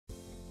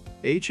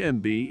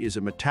HMB is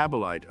a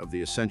metabolite of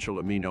the essential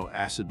amino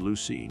acid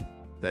leucine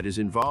that is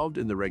involved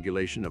in the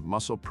regulation of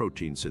muscle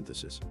protein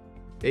synthesis.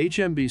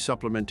 HMB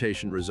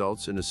supplementation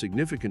results in a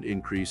significant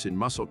increase in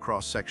muscle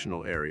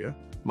cross-sectional area,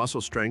 muscle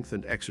strength,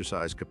 and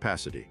exercise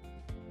capacity,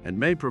 and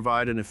may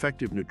provide an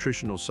effective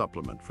nutritional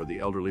supplement for the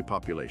elderly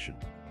population.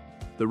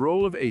 The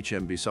role of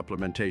HMB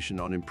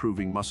supplementation on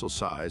improving muscle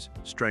size,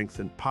 strength,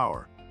 and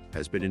power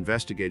has been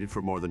investigated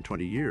for more than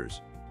 20 years.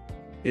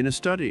 In a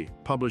study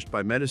published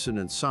by Medicine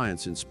and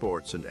Science in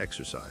Sports and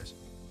Exercise,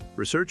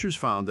 researchers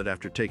found that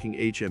after taking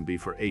HMB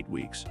for 8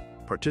 weeks,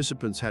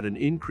 participants had an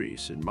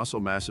increase in muscle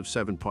mass of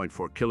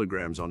 7.4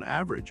 kilograms on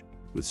average,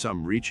 with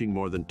some reaching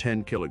more than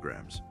 10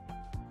 kilograms.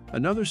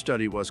 Another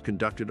study was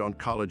conducted on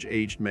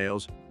college-aged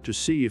males to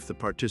see if the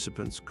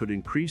participants could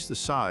increase the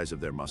size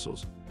of their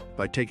muscles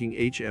by taking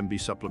HMB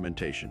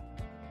supplementation.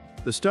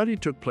 The study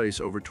took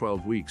place over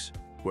 12 weeks,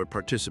 where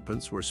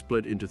participants were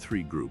split into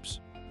 3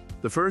 groups.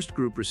 The first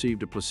group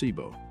received a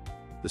placebo,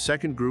 the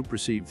second group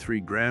received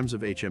 3 grams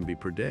of HMB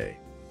per day,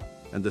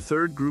 and the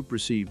third group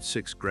received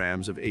 6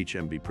 grams of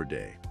HMB per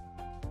day.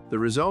 The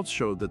results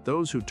showed that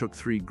those who took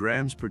 3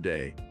 grams per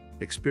day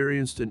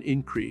experienced an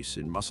increase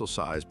in muscle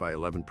size by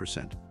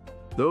 11%.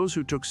 Those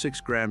who took 6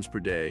 grams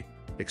per day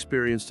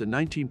experienced a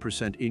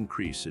 19%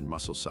 increase in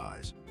muscle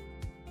size.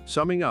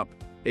 Summing up,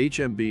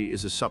 HMB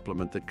is a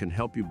supplement that can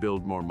help you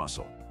build more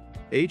muscle.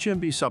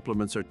 HMB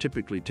supplements are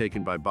typically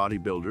taken by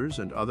bodybuilders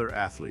and other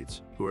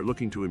athletes who are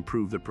looking to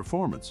improve their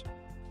performance.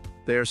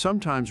 They are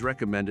sometimes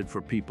recommended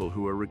for people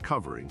who are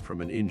recovering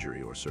from an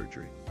injury or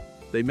surgery.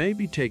 They may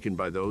be taken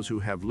by those who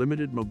have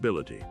limited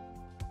mobility,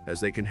 as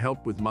they can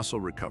help with muscle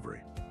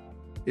recovery.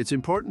 It's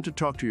important to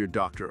talk to your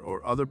doctor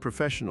or other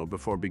professional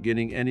before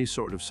beginning any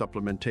sort of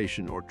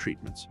supplementation or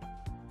treatments.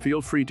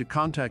 Feel free to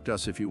contact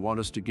us if you want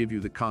us to give you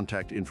the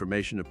contact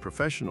information of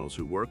professionals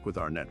who work with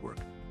our network.